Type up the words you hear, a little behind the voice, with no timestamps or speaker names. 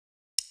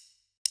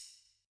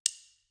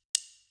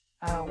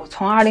我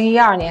从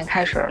2012年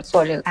开始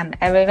做这个 I'm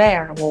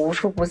Everywhere， 我无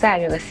处不在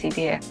这个系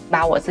列，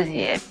把我自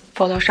己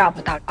Photoshop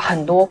到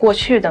很多过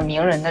去的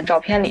名人的照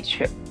片里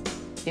去，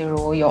比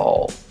如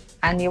有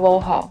安迪沃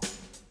霍、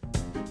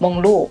梦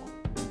露、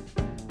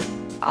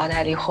奥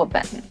黛丽·赫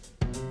本、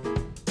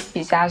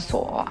毕加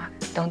索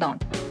等等，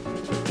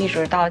一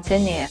直到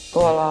今年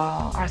做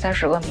了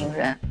20-30个名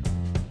人。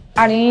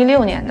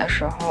2016年的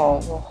时候，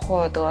我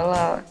获得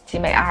了集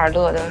美阿尔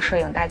勒的摄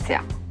影大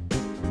奖。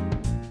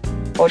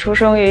我出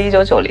生于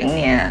1990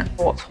年，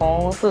我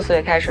从4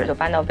岁开始就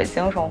搬到北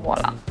京生活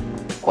了，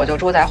我就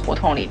住在胡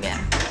同里面。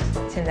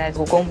现在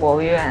故宫博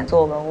物院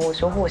做文物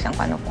修复相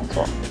关的工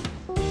作。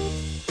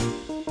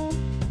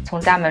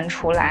从家门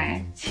出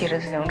来，骑着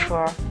自行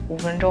车5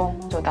分钟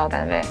就到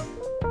单位。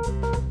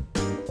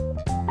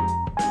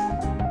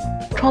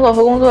创作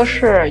和工作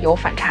是有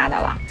反差的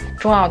了，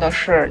重要的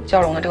是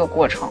交融的这个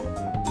过程。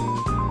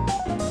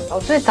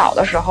最早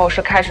的时候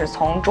是开始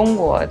从中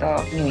国的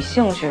女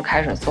性去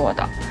开始做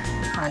的。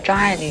张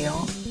爱玲、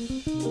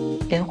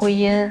林徽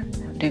因、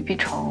吕碧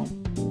城。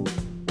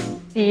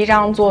第一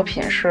张作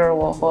品是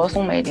我和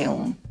宋美龄，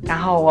然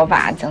后我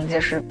把蒋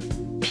介石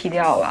P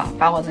掉了，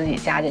把我自己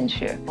加进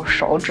去，我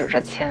手指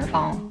着前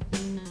方，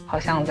好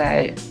像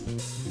在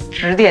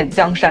指点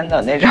江山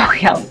的那种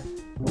样子。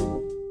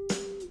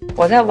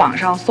我在网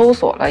上搜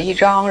索了一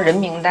张人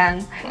名单，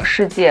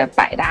世界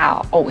100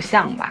大偶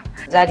像吧，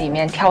在里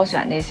面挑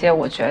选那些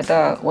我觉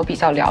得我比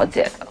较了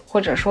解的，或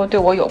者说对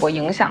我有过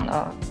影响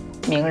的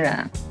名人。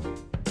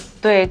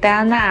对戴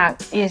安娜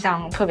印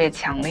象特别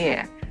强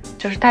烈，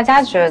就是大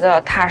家觉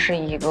得她是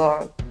一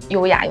个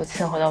优雅又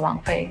亲和的王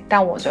妃，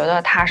但我觉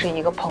得她是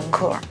一个朋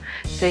克，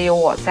所以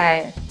我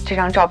在这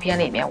张照片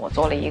里面我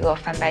做了一个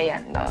翻白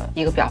眼的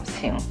一个表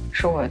情，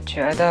是我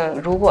觉得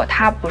如果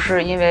她不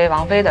是因为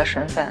王妃的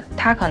身份，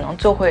她可能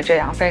就会这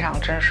样非常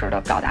真实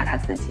的表达她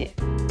自己。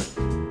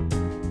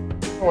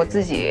我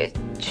自己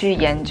去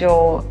研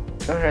究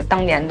就是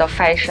当年的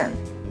fashion，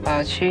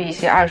去一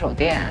些二手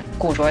店、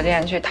古着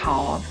店去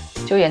淘，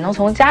就也能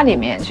从家里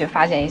面去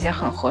发现一些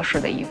很合适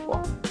的衣服。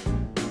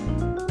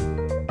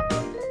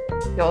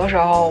有的时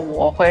候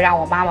我会让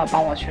我妈妈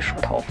帮我去梳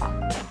头发，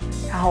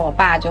然后我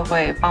爸就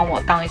会帮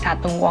我当一下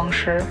灯光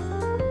师。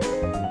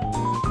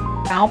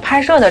然后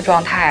拍摄的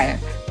状态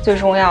最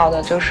重要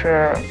的就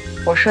是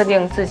我设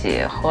定自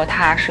己和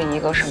他是一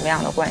个什么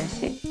样的关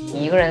系，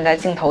一个人在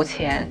镜头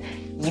前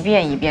一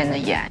遍一遍的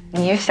演，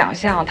你想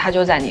象他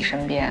就在你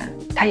身边，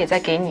他也在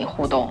给你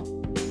互动。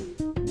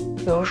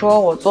比如说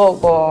我做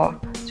过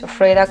就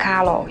Frida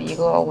Kahlo， 一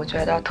个我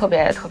觉得特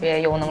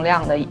别有能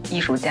量的艺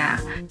术家。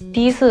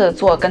第一次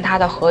做跟他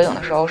的合影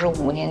的时候是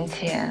5年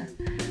前，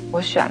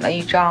我选了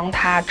一张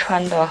他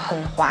穿得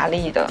很华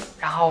丽的，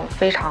然后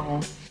非常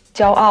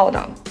骄傲的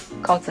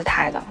高姿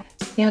态的，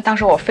因为当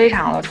时我非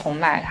常的崇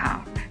拜他，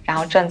然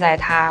后站在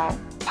他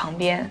旁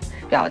边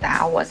表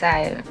达我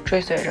在追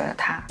随着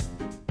他。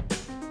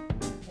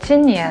今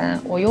年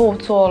我又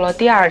做了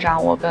第2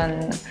张我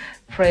跟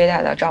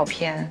Frida 的照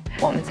片，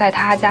我们在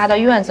他家的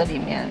院子里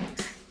面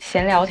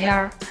闲聊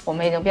天，我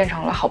们已经变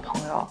成了好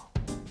朋友。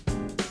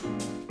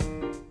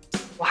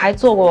我还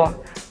做过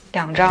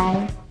2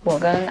张我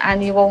跟安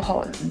迪沃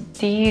霍，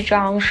第一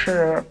张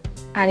是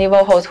安迪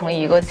沃霍从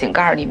一个井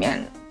盖里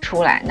面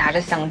出来，拿着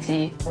相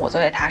机，我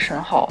坐在他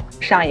身后，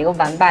像一个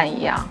玩伴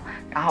一样，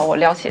然后我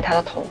撩起他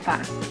的头发。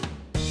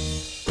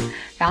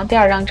然后第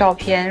2张照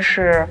片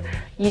是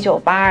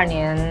1982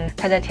年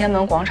他在天安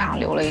门广场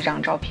留了一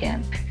张照片，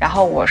然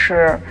后我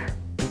是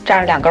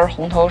站着2根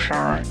红头绳，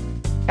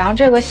然后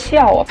这个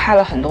笑我拍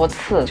了很多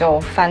次，就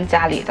翻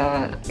家里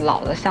的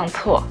老的相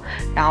册，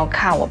然后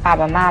看我爸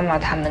爸妈妈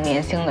他们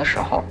年轻的时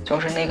候，就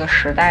是那个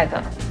时代的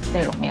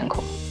那种面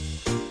孔。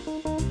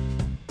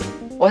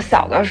我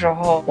小的时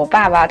候，我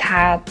爸爸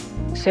他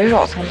随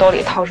手从兜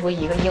里掏出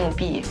一个硬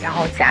币，然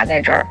后夹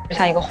在这儿，就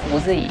像一个胡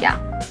子一样，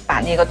把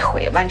那个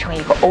腿弯成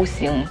一个 O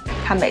型。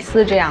他每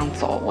次这样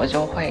走，我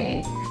就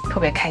会特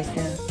别开心。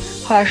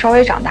后来稍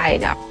微长大一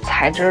点，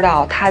才知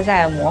道他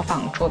在模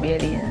仿卓别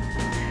林，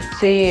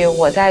所以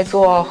我在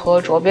做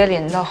和卓别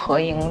林的合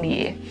影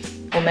里，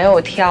我没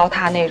有挑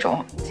他那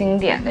种经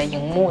典的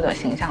荧幕的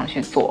形象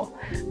去做，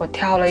我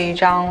挑了一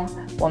张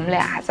我们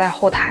俩在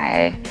后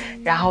台，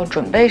然后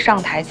准备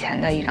上台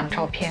前的一张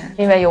照片。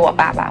因为有我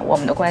爸爸，我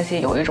们的关系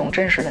有一种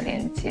真实的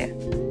连接。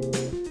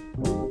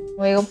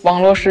我一个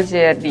网络世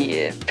界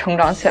里成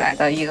长起来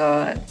的一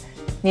个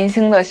年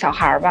轻的小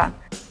孩吧，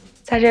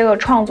在这个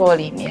创作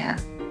里面，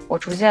我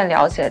逐渐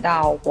了解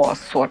到我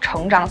所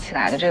成长起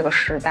来的这个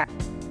时代。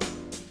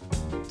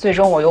最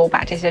终我又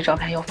把这些照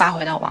片又发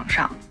回到网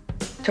上，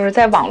就是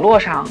在网络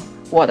上，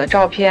我的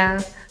照片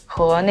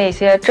和那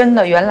些真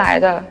的原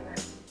来的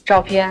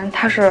照片，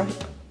它是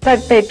在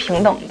被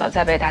平等的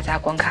在被大家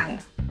观看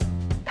的。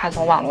它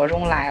从网络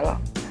中来了，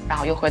然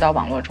后又回到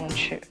网络中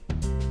去，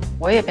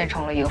我也变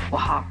成了一个符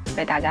号，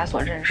被大家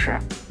所认识。